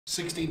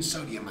16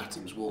 sodium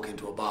atoms walk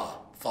into a bar,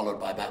 followed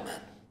by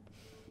Batman.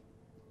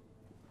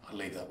 I'll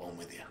leave that one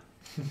with you.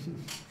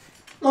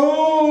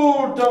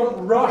 Oh,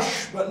 don't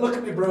rush, but look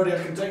at me, Brody.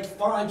 I can take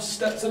 5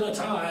 steps at a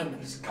time.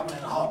 He's coming in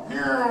hot.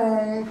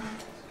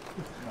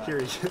 Here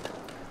he is.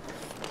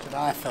 Should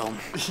I film?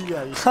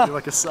 Yeah, you should do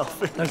like a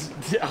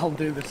selfie. I'll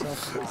do the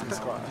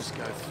selfie. Just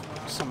go.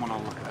 Someone will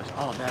look at us.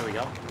 Oh, there we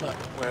go. Look,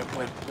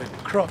 we're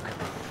crook.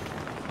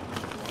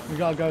 We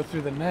gotta go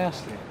through the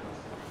nasty.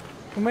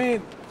 Can we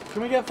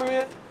get through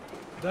it?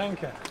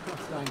 Danke.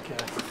 Danke.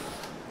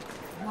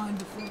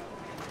 Wonderful.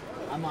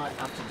 I might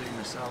have to do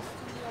myself.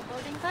 Your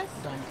boarding pass?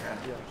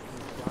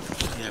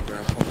 Danke. Yeah, bro,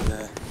 over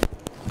there.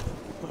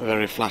 A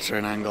very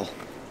flattering angle.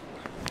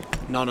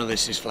 None of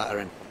this is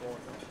flattering.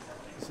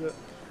 Is it?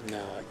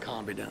 No, it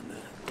can't be down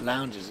there.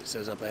 Lounges, it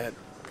says up ahead.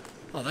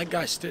 Oh, that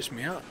guy stitched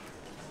me up.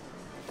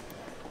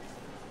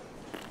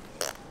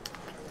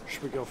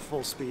 Should we go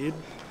full speed?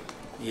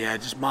 Yeah,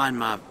 just mind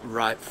my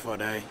right foot,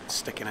 eh?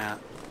 Sticking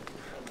out.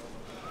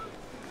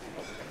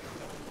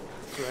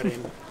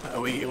 Threading.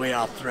 We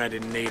are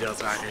threading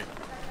needles, aren't you?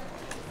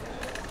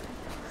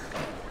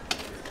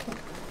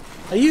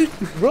 Are you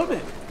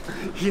rubbing?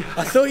 Yeah.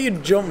 I thought you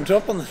jumped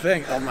up on the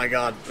thing. Oh my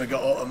god, we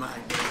got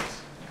automatic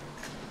gears.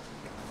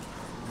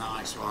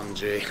 Nice one,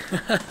 G.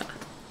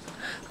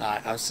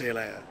 Alright, I'll see you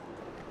later.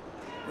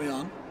 We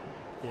on?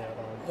 Yeah.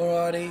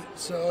 Alrighty,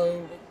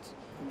 so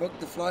booked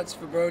the flights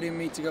for Brody and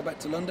me to go back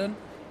to London.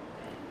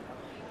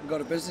 We've got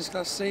a business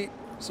class seat,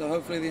 so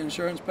hopefully the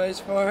insurance pays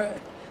for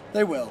it.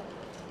 They will,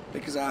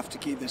 because I have to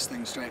keep this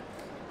thing straight.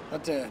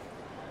 Had to,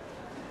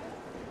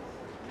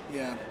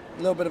 yeah, a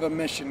little bit of a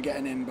mission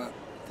getting in, but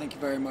thank you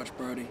very much,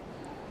 Brody.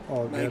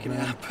 All good, making it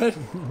man.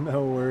 happen.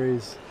 No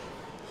worries.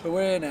 But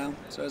we're here now,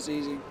 so it's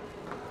easy.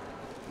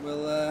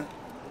 We'll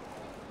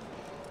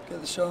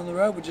get the show on the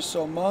road. We just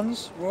saw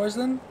Mons,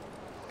 Roysland,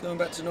 going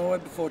back to Norway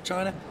before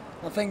China.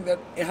 I think that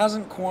it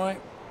hasn't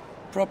quite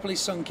properly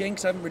sunk in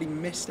because I haven't really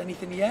missed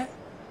anything yet.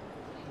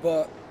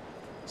 But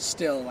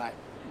still, like,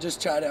 just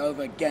chatted it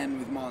over again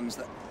with Mons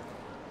that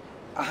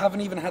I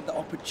haven't even had the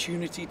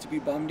opportunity to be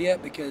bummed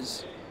yet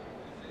because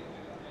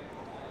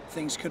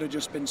things could have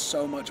just been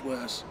so much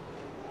worse,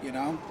 you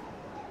know?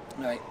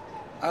 Like,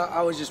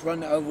 I was just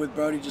running it over with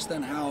Brody just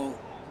then how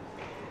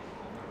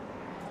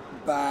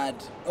bad,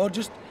 or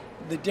just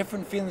the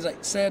different feelings,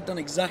 like say I'd done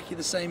exactly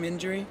the same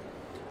injury,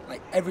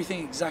 like everything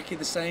exactly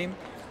the same,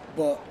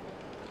 but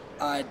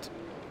I'd,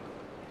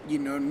 you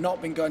know,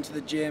 not been going to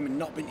the gym and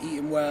not been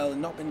eating well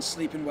and not been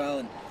sleeping well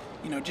and,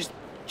 you know, just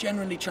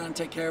generally trying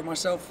to take care of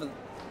myself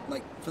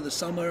for the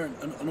summer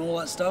and all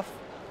that stuff.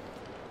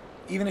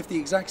 Even if the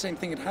exact same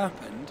thing had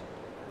happened,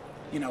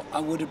 you know, I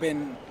would have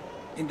been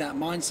in that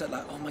mindset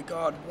like, oh my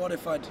God, what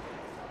if I'd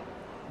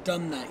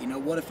done that? You know,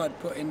 what if I'd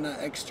put in that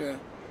extra,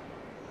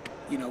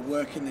 you know,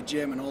 work in the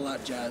gym and all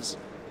that jazz?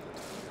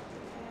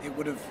 It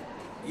would have,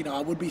 you know,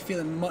 I would be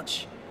feeling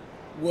much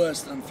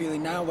worse than I'm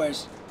feeling now,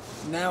 whereas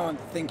now I'm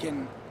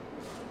thinking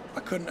I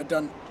couldn't have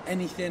done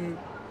anything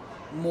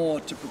more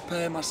to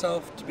prepare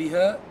myself to be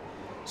hurt.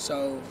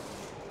 So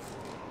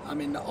I'm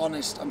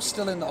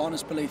still in the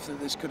honest belief that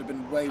this could have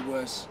been way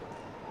worse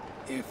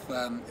if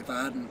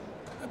I hadn't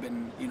have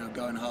been, you know,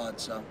 going hard.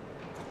 So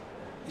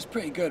it's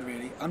pretty good,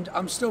 really.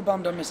 I'm still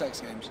bummed I miss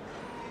X Games.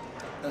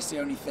 That's the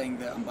only thing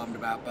that I'm bummed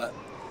about. But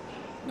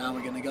now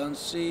we're gonna go and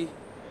see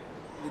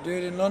the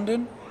dude in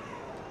London.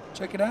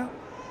 Check it out.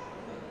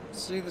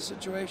 See the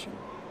situation.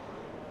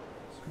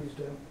 Squeeze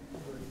down.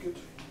 Very good.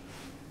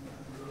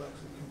 Relax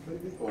it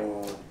completely.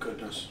 Oh,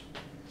 goodness.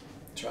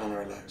 Trying to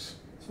relax.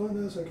 It's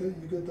fine, that's okay.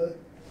 You're good there.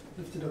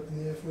 Lift it up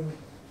in the air for me.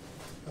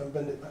 And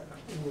bend it back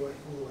all the way.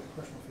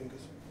 Crush my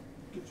fingers.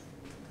 Good.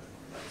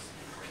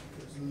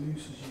 Get as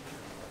loose as you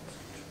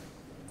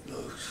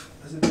can. Loose.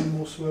 Has it been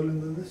more swollen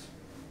than this?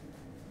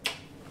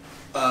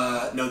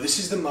 No, this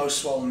is the most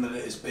swollen that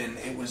it has been.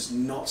 It was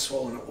not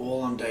swollen at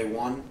all on day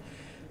one.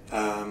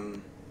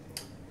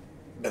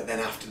 But then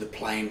after the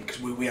plane,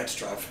 because we had to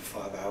drive for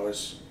 5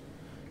 hours,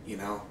 you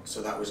know,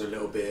 so that was a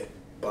little bit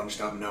bunched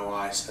up, no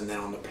ice, and then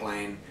on the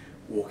plane,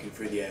 walking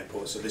through the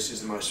airport. So this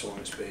is the most swollen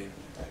it's been.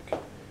 Okay.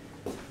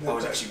 I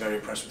was actually very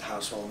impressed with how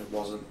swollen it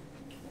wasn't.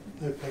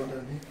 No pain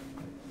down here.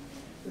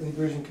 Any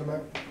bruising come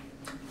out?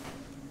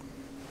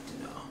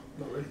 No.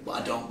 Not really. But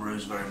I don't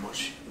bruise very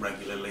much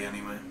regularly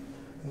anyway.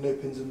 And no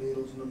pins and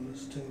needles,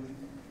 numbness, tingling?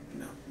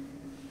 No.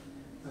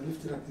 Now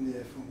lift it up in the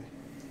air for me.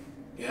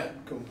 Yeah?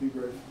 Come on, be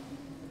brave.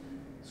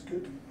 It's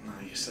good. No,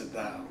 you said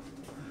that.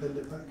 Bend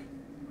it back.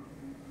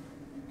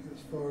 Go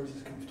as far as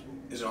is comfortable.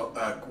 Is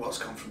what's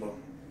comfortable?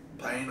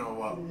 Pain or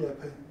what? Yeah,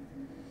 pain.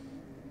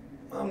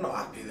 I'm not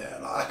happy there.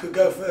 Like, I could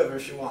go further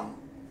if you want.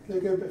 Yeah,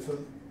 go a bit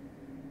further.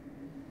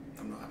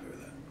 I'm not happy with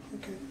that.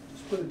 Okay,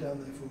 just put it down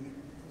there for me.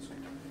 That's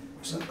good.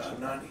 What's that about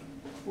 90?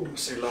 Oh,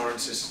 See,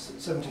 Lawrence is...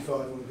 75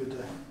 on a good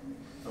day.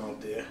 Oh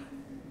dear.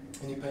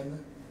 Any pain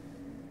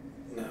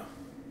there? No.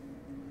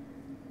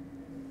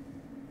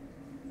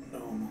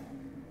 Normal.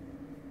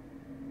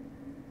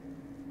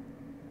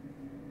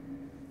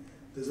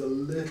 There's a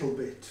little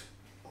bit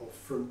of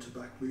front to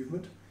back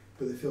movement,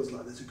 but it feels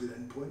like there's a good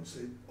end point. So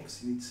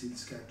obviously you need to see the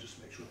scan just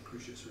to make sure the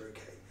cruciates are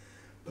okay.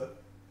 But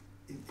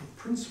in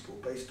principle,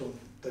 based on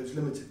those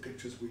limited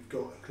pictures we've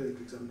got in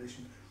clinical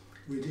examination,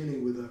 we're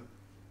dealing with a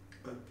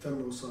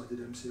femoral-sided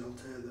MCL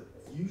tear that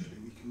usually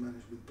we can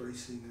manage with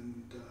bracing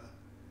and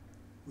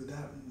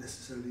without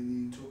necessarily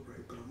needing to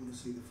operate. But I want to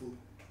see the full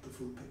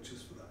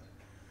pictures for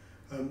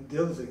that.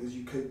 The other thing is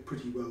you cope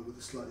pretty well with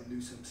a slightly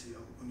loose MCL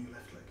on your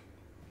left leg.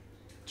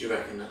 Do you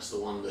reckon that's the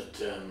one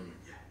that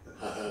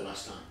I hurt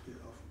last time? Yeah,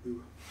 we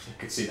were. I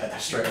could see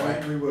that straight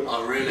away. We were.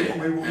 Oh, really?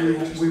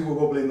 We were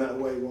wobbling that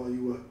way while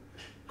you were.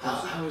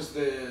 How was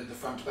the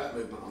front to back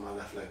movement on my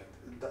left leg?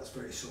 That's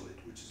very solid,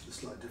 which is the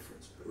slight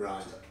difference. But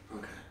Right.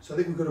 Okay. So I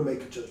think we've got to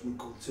make a judgment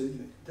call. So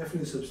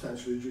definitely a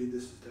substantial injury.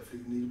 This is definitely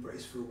you need a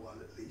brace for a while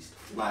at least.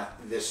 Like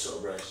this sort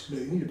of brace? No,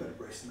 you need a better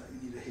brace than that.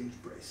 You need a hinge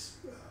brace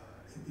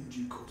in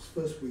due course.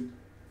 First week,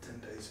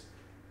 10 days,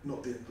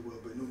 not the end of the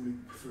world, but normally we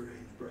prefer a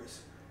hinge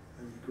brace,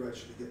 and you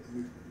gradually get the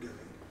movement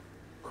going.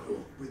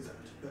 Cool. With that,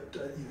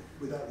 but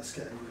without the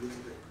scan, we're a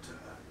little bit.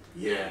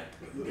 Yeah.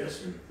 A little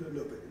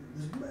bit.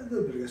 There's a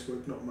little bit of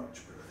guesswork, not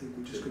much, but I think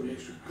we just got to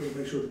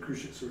make sure the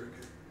cruciates are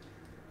okay.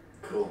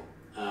 Cool.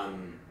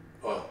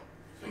 Well,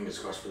 fingers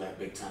crossed for that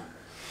big time.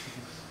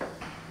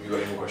 You got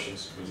any more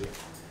questions?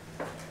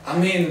 I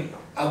mean,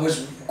 I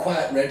was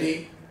quite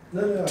ready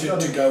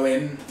to go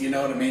in, you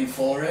know what I mean,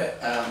 for it.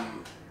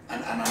 And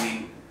I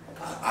mean,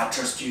 I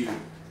trust you,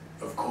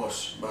 of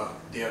course, but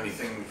the only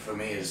thing for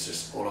me is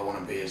just all I want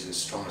to be is as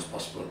strong as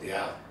possible at the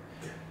out,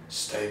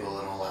 stable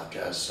and all that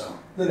jazz. So.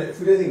 No, if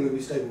we don't think we'll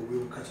be stable, we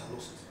will cut our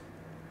losses.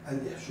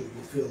 And yeah, sure,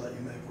 you'll feel like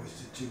you may have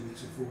wasted 2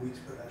 weeks or 4 weeks,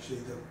 but actually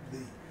the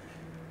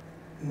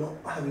not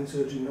having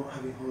surgery, not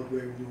having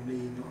hardware in your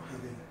knee, not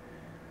having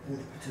all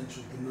the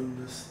potential, the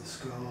numbness, the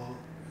scar,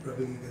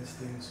 rubbing against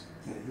things,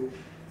 if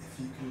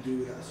you can do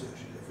without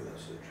surgery, live without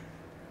surgery.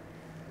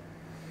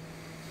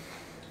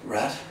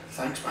 Rad,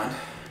 thanks man.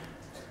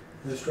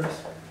 No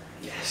stress?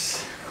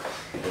 Yes.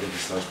 What are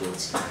these nice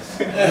words?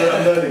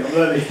 I'm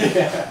learning.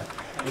 Yeah.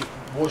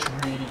 What's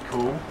really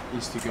cool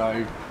is to go,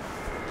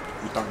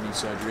 you don't need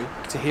surgery.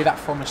 To hear that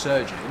from a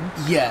surgeon.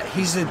 Yeah,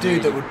 he's the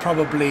dude that would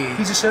probably...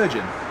 He's a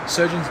surgeon.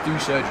 Surgeons do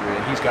surgery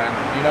and he's going,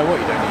 you know what,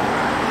 you don't need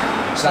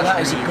it. So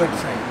that is a good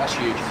thing. That's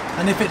huge.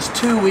 And if it's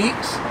 2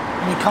 weeks,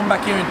 and we come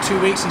back here in 2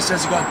 weeks and he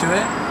says you've got to do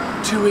it,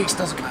 2 weeks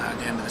doesn't matter at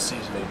the end of the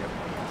season. There you go.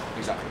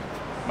 Exactly.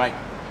 Mate.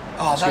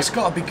 Oh, that's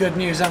got to be good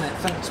news, hasn't it?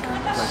 Thanks, man.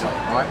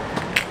 Alright.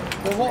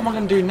 Well, what am I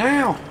going to do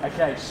now?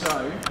 Okay,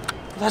 so...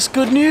 That's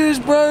good news,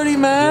 Brody,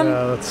 man.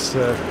 Yeah, that's.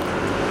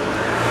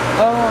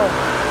 Oh.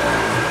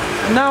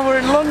 Now we're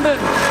in London.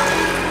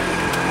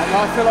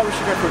 I feel like we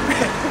should go for a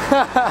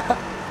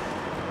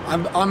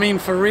bit. I mean,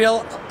 for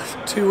real,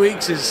 2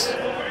 weeks is...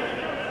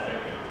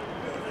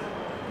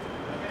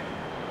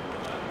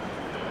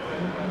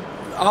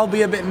 I'll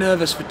be a bit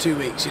nervous for 2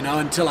 weeks,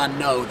 until I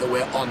know that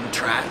we're on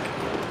track.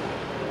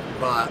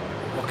 But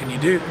what can you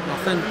do?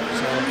 Nothing.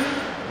 So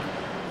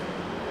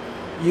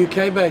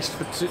UK based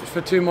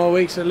for 2 more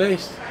weeks at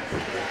least.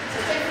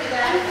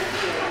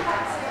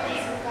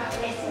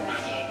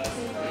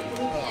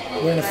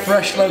 We're in a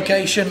fresh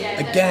location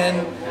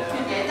again.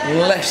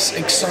 Less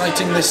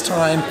exciting this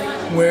time.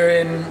 We're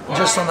in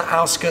just on the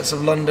outskirts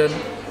of London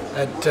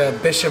at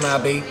Bisham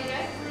Abbey.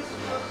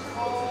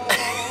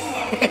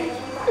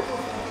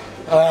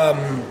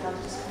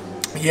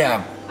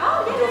 Yeah.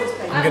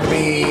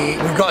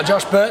 We've got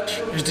Josh Birch,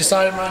 who's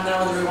deciding right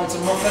now whether he wants a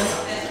muffin.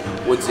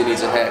 Woodsy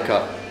needs a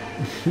haircut.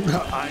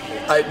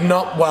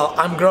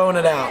 I'm growing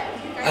it out,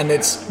 and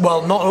it's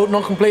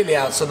not completely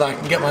out, so that I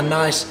can get my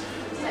nice,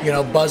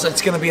 buzz.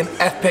 It's going to be an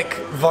epic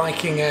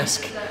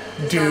Viking-esque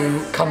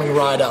do coming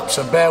right up.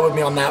 So bear with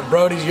me on that.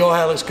 Brody's, your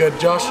hair looks good.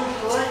 Josh,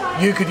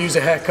 you could use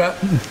a haircut.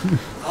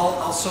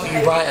 I'll sort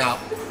you right out.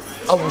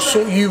 I will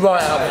sort you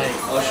right out, mate.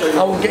 I'll show you.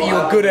 I will get you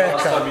a good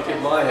Last haircut. time you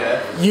did my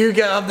hair. You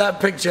get up that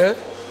picture.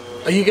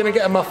 Are you going to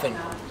get a muffin?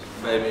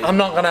 Maybe. I'm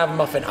not going to have a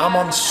muffin. I'm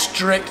on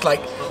strict,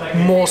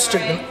 more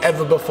strict than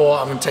ever before.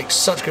 I'm going to take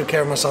such good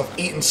care of myself,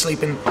 eating,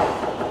 sleeping,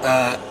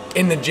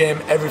 in the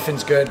gym,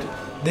 everything's good.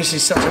 This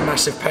is such a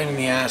massive pain in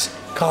the ass.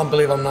 Can't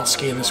believe I'm not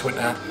skiing this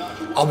winter.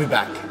 I'll be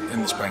back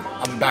in the spring.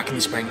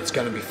 It's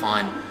going to be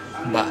fine.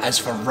 But as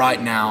for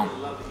right now,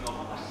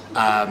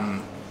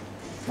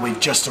 we've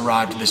just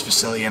arrived at this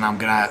facility, and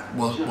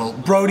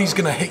Brody's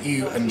gonna hit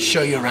you and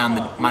show you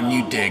around my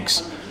new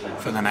digs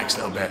for the next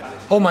little bit.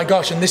 Oh my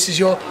gosh! And this is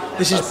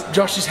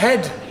Josh's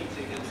head.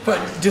 But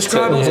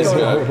describe what's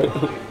going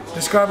on.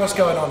 Describe what's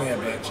going on here,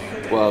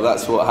 bitch. Well,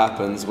 that's what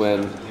happens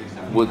when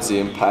Woodsy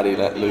and Paddy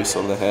let loose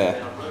on the hair.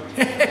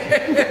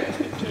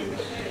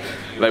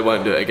 They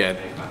won't do it again.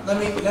 Let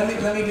me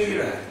do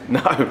your hair.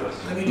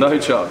 No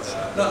chance.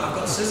 Look, I've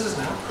got scissors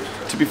now.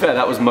 To be fair,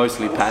 that was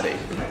mostly Paddy.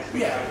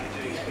 Yeah.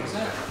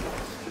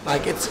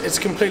 It's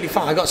completely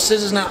fine. I got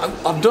scissors now.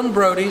 I've done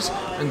Brody's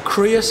and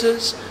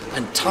Creus's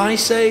and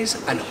Tysay's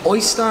and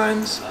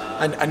Oysteins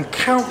and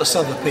countless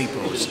other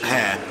people's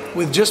hair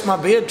with just my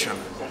beard trim.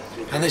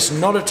 And it's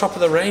not a top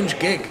of the range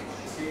gig.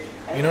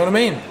 You know what I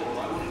mean?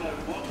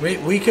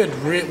 We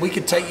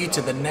could take you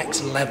to the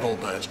next level,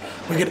 Burge.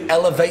 We could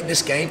elevate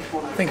this game.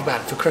 Think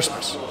about it for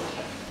Christmas.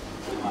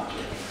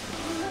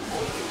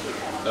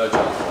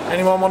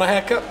 Anyone want a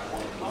haircut?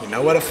 You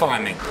know where to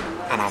find me.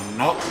 And I'm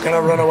not going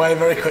to run away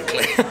very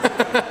quickly.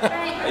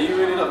 Are you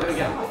really not going to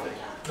get nothing?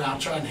 No,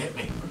 try and hit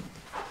me.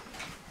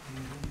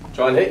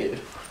 Try and hit you?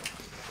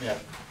 Yeah.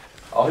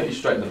 I'll hit you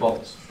straight in the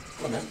balls.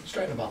 Come on then,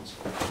 straight in the balls.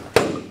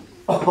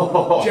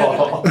 Oh.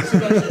 Jedi. That's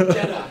a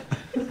Jedi.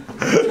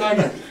 Try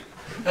again.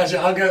 That's it,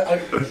 I'll go.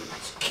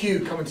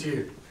 Q coming to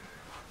you.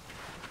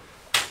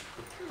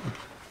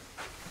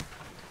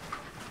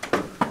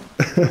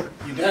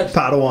 You dead?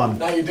 Padawan.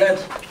 Now you're dead.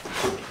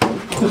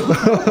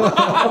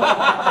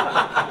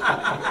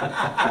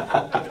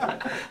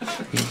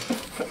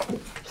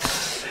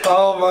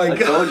 Oh my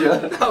God.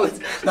 I told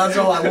you. That's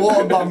all like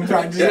water bomb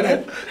practice, isn't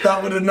it?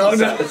 That would have known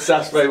it.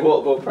 Sassray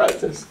water ball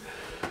practice.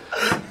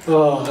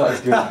 Oh, that was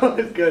good. That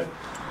was good.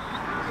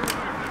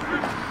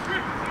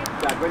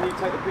 Dad, when you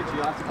take the picture,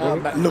 you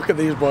have to Look at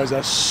these boys,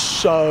 they're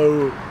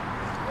so...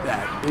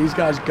 Yeah, these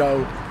guys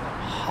go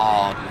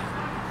hard.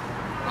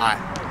 Right.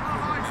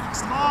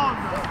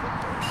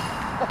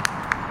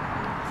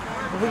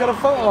 Have we got a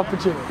photo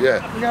opportunity?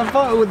 Yeah. We got a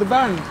photo with the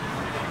band.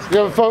 You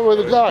have a photo with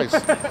the guys?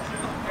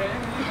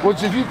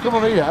 Once if you come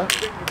on here.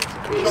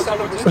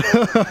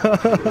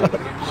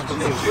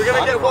 We're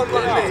gonna get one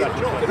like me.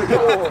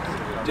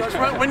 Just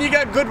when you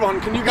get a good one,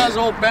 can you guys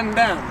all bend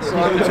down? So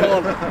I'm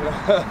taller.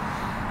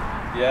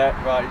 Yeah,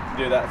 right, you can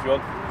do that if you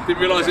want.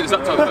 Didn't realise it's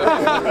that time.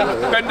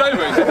 Bend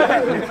over, is it?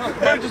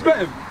 No, just bet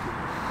him.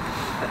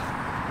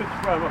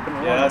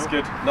 Yeah, that's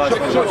good. Nice.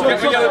 Get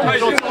the yellow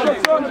pages.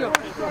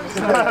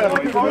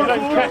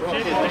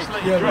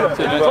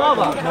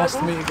 Nice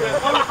to meet you guys.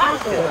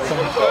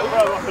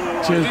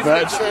 Cheers,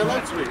 Birch.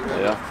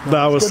 Yeah.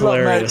 That was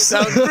hilarious.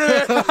 That was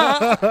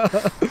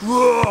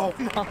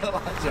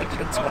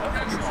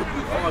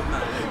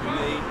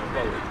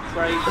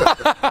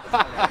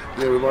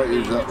Yeah, we might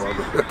use that one.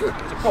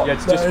 Yeah,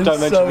 just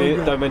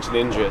don't mention the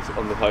injury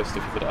on the post if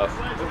you put it up.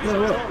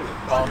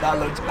 Oh, that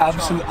looks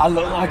absolutely. I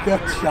look like a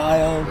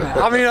child. Man.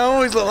 I mean, I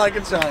always look like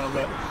a child,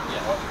 but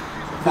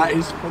that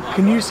is.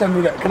 Can you send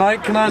me that? Can I?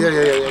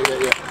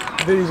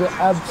 Yeah. These are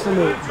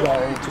absolute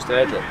gold. Just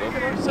airdrop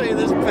them. See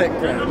this pic,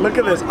 man. Look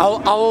at this.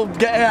 I'll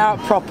get it out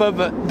proper,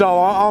 but no,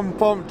 I'm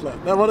pumped.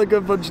 Look, what a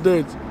good bunch of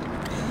dudes.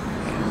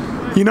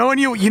 You know when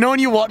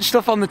you watch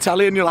stuff on the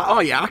telly and you're like,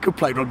 oh yeah, I could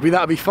play rugby.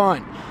 That'd be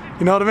fine.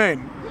 You know what I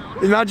mean?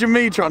 Imagine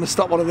me trying to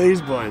stop one of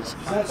these boys.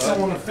 Is that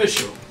someone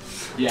official?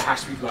 Yeah, it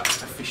has to be like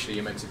officially.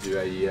 You're meant to do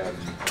a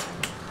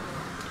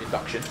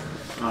induction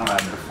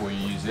before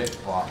you use it,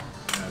 but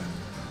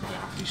you don't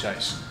have to. So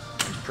it's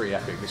pretty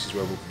epic. This is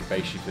where we'll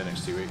base you for the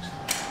next 2 weeks.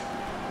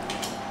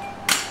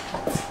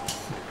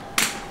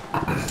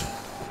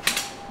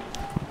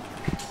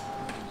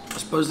 I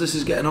suppose this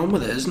is getting on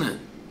with it, isn't it?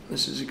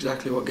 This is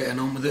exactly what getting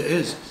on with it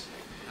is.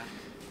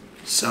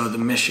 So the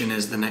mission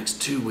is the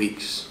next 2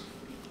 weeks.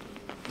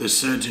 The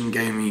surgeon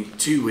gave me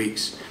 2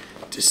 weeks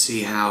to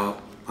see how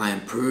I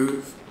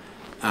improve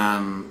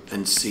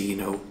and see, you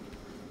know,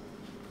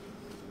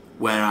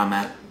 where I'm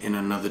at in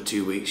another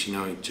 2 weeks. You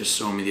know, he just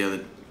saw me the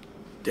other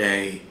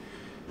day,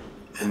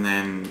 and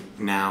then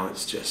now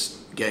it's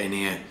just getting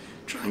here,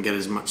 try and get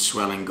as much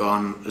swelling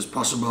gone as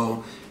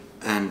possible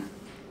and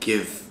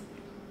give,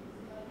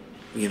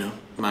 you know,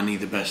 my knee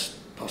the best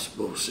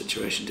possible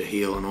situation to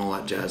heal and all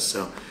that jazz.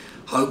 So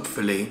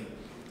hopefully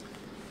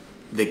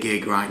the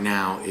gig right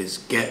now is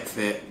get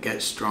fit,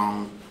 get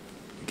strong,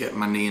 get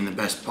my knee in the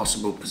best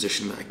possible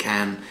position that I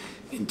can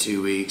in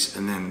 2 weeks,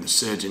 and then the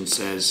surgeon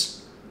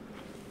says,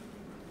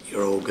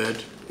 you're all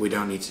good, we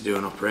don't need to do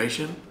an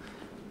operation,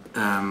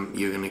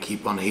 you're going to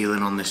keep on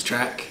healing on this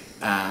track,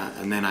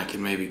 and then I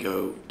can maybe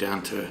go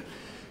down to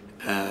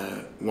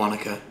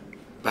Wanaka,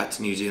 back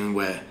to New Zealand,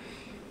 where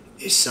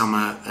it's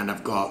summer and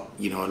I've got,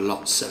 you know, a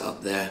lot set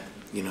up there,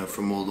 you know,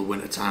 from all the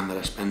winter time that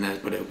I spend there,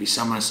 but it'll be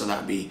summer, so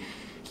that'll be,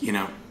 you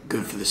know,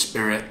 good for the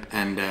spirit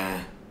and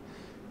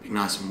be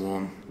nice and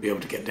warm, be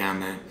able to get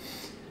down there.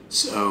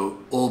 So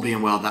all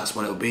being well, that's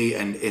what it'll be.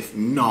 And if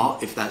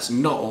that's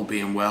not all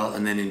being well,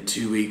 and then in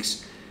 2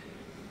 weeks,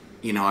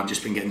 you know, I've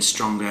just been getting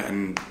stronger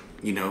and,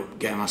 you know,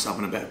 getting myself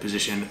in a better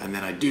position, and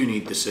then I do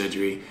need the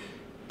surgery,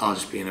 I'll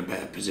just be in a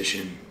better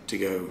position to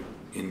go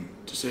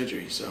into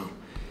surgery. So,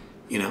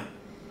 you know,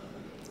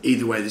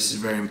 either way, this is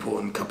a very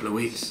important couple of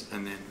weeks,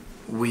 and then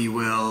we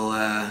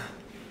will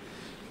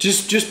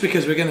just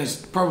because we're gonna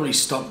probably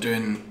stop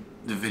doing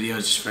the videos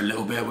just for a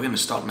little bit. We're gonna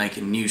stop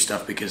making new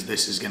stuff because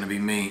this is gonna be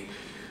me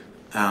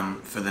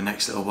for the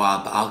next little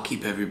while. But I'll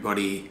keep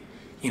everybody,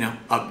 you know,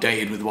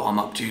 updated with what I'm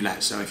up to.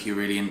 Like, so if you're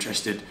really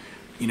interested,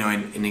 you know,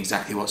 in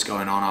exactly what's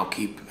going on, I'll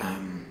keep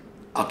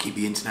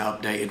the internet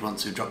updated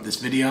once we drop this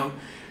video.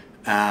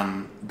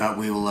 But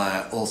we will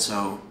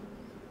also,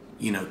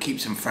 you know, keep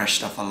some fresh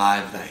stuff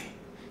alive.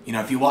 You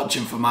know, if you're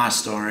watching for my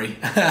story,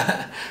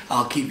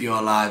 I'll keep you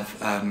alive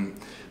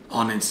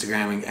on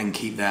Instagram and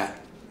keep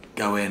that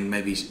going.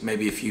 Maybe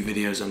a few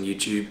videos on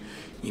YouTube,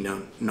 you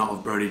know, not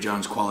of Brody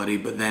Jones quality,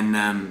 but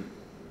then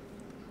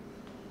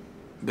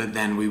but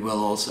then we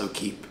will also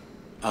keep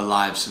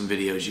alive some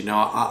videos. You know,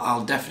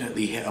 I'll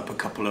definitely hit up a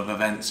couple of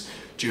events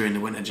during the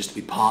winter just to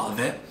be part of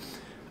it.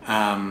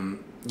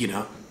 You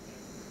know,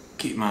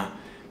 keep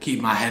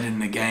my head in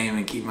the game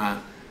and keep my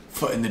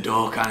foot in the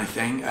door kind of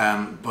thing.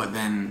 But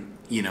then,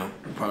 you know,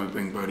 we'll probably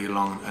bring Brody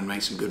along and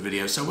make some good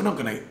videos. So we're not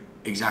going to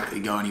exactly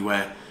go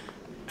anywhere.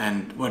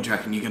 And what do you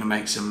reckon? You're going to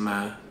make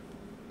some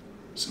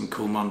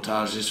cool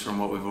montages from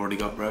what we've already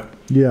got, bro?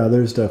 Yeah,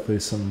 there's definitely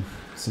some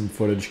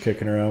footage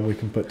kicking around we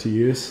can put to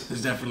use.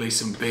 There's definitely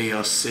some B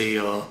or C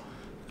or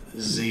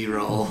Z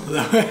roll.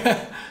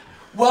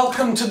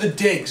 Welcome to the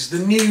digs, the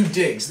new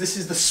digs. This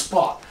is the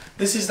spot.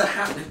 This is the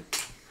happening.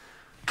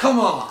 Come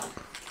on.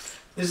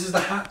 This is the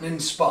happening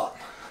spot.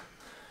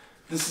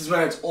 This is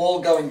where it's all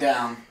going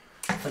down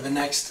for the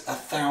next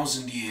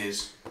 1,000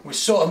 years. We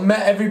sort of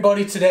met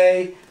everybody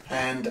today,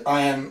 and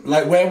I am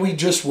like where we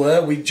just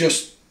were. We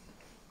just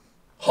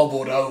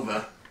hobbled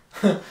over,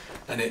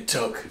 and it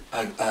took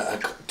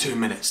 2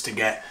 minutes to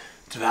get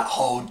to that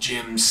whole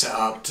gym set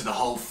up, to the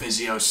whole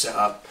physio set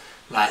up,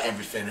 like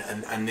everything.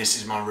 And this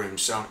is my room.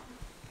 So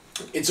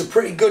it's a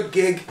pretty good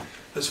gig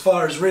as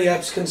far as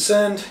rehab's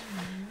concerned.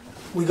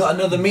 We got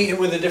another meeting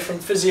with a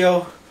different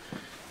physio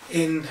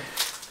in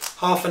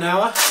half an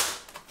hour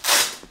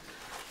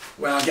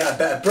where I get a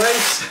better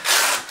brace.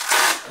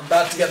 I'm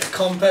about to get the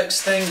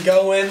complex thing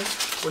going,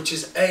 which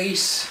is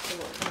ace. So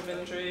what kind of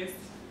injuries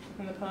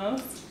in the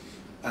past?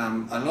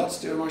 A lot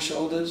to do with my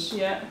shoulders.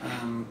 Yeah.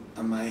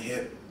 And my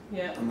hip.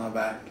 Yeah. And my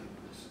back.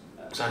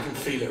 So I can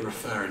feel it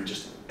referring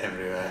just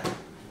everywhere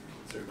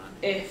through my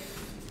knee.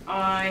 If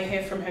I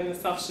hear from him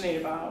this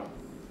afternoon about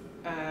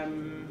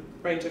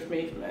range of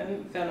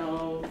movement, then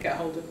I'll get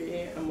hold of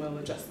you and we'll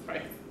adjust the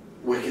price.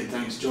 Wicked,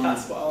 thanks. John.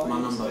 That's what I'll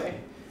my need to number. do.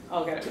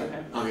 I'll get it from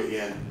him. I'll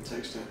get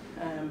text it.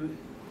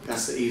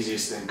 That's the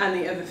easiest thing. And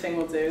the other thing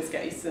we'll do is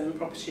get you some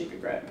proper sheepy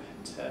grip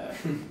to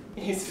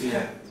use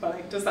for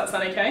swelling. Does that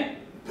sound okay?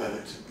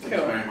 Perfect. Thank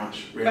Cool. you very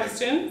much. Really.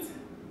 Questions?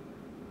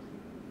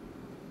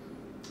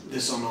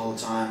 This on all the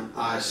time.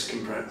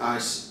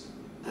 Ice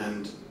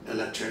and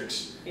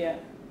electrics. Yeah.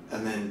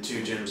 And then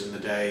 2 gyms in the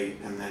day,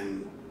 and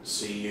then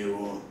see you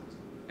or.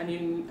 And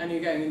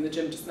you're going in the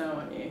gym just now,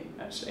 aren't you?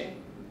 Actually.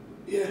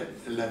 Yeah.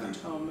 With 11.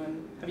 Tom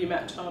and have you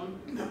met Tom?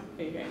 No.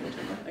 Are you going in the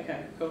gym?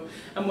 Okay, cool.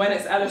 And when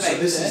it's elevated. So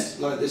this is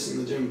like this in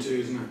the gym too,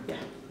 isn't it?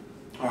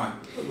 Yeah. All right.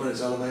 But when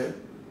it's elevated.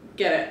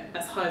 Get it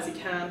as high as you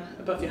can,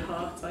 above your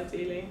heart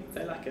ideally,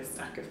 so like a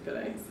stack of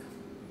pillows.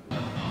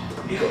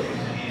 You got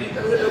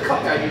a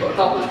cup game, you got a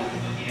double.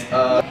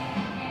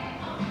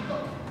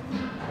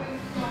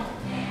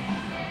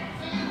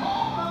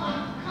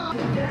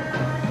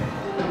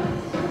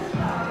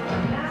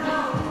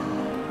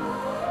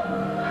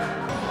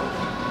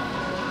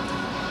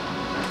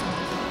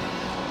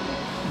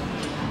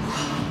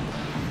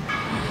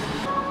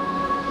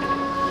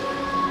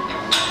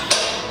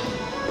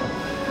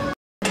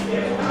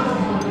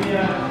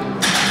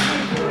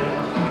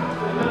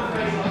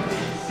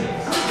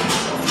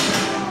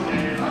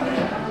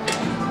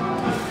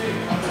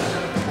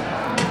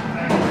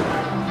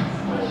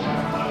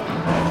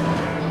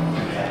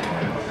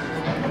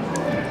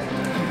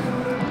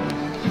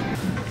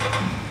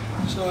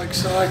 So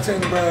exciting,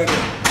 Brody.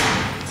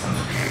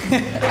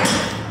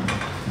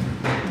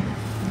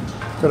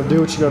 Gotta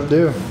do what you gotta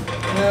do.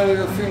 Yeah, we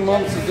got a few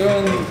months of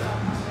doing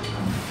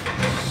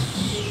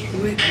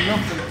sweet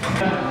nothing.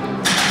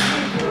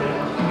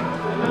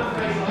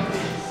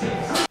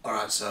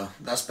 Alright, so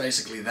that's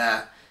basically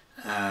that.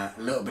 A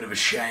little bit of a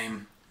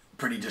shame.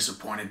 Pretty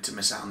disappointed to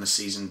miss out on the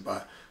season,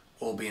 but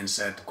all being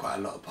said, quite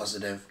a lot of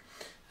positive.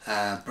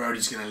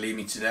 Brody's going to leave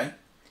me today.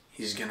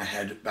 He's going to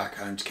head back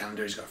home to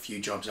Canada. He's got a few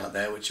jobs out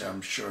there, which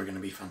I'm sure are going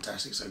to be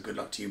fantastic. So good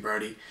luck to you,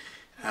 Brody.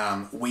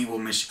 We will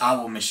miss. I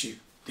will miss you.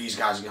 These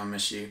guys are going to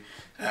miss you.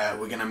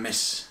 We're going to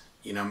miss,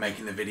 you know,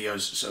 making the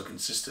videos so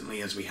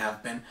consistently as we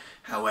have been.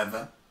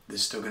 However,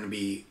 there's still going to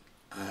be.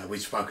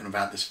 We've spoken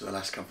about this for the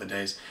last couple of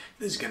days.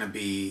 There's going to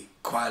be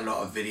quite a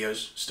lot of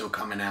videos still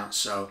coming out.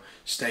 So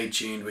stay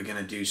tuned. We're going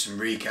to do some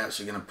recaps.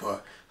 We're going to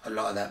put a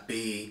lot of that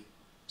B,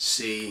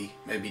 C,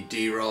 maybe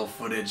D-roll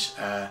footage.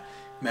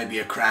 Maybe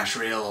a crash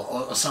reel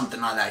or something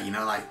like that, you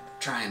know, like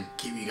try and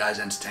keep you guys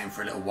entertained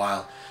for a little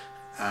while.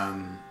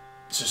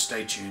 So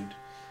stay tuned.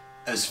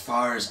 As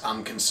far as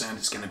I'm concerned,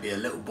 it's going to be a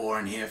little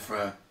boring here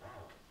for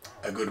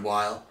a good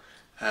while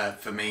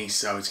for me,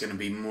 so it's going to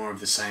be more of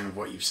the same of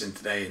what you've seen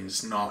today, and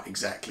it's not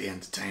exactly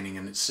entertaining,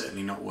 and it's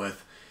certainly not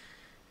worth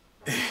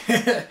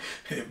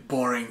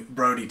boring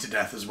Brody to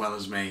death as well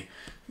as me,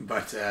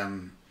 but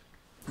and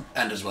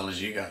as well as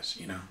you guys,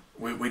 you know.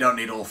 We don't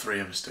need all three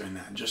of us doing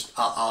that. Just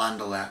I'll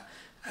handle that.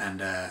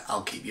 And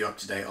I'll keep you up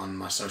to date on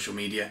my social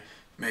media.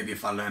 Maybe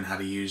if I learn how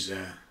to use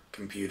a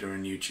computer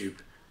and YouTube,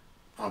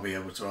 I'll be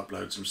able to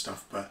upload some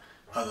stuff. But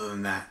other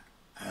than that,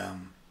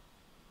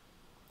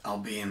 I'll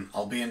be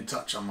in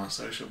touch on my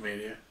social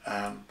media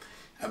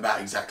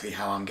about exactly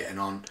how I'm getting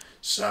on.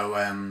 So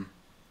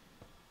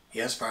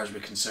yeah, as far as we're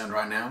concerned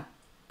right now,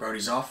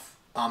 Brody's off.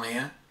 I'm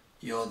here.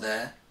 You're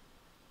there,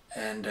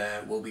 and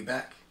we'll be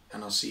back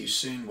and I'll see you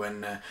soon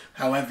when,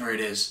 however it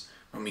is,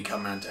 when we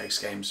come around to X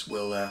Games.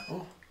 We'll,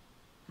 oh,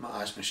 my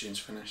ice machine's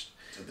finished.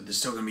 So, but there's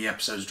still going to be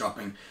episodes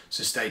dropping,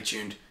 so stay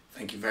tuned.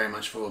 Thank you very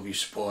much for all of your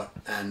support,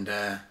 and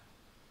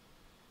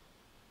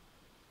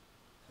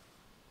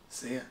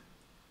see ya.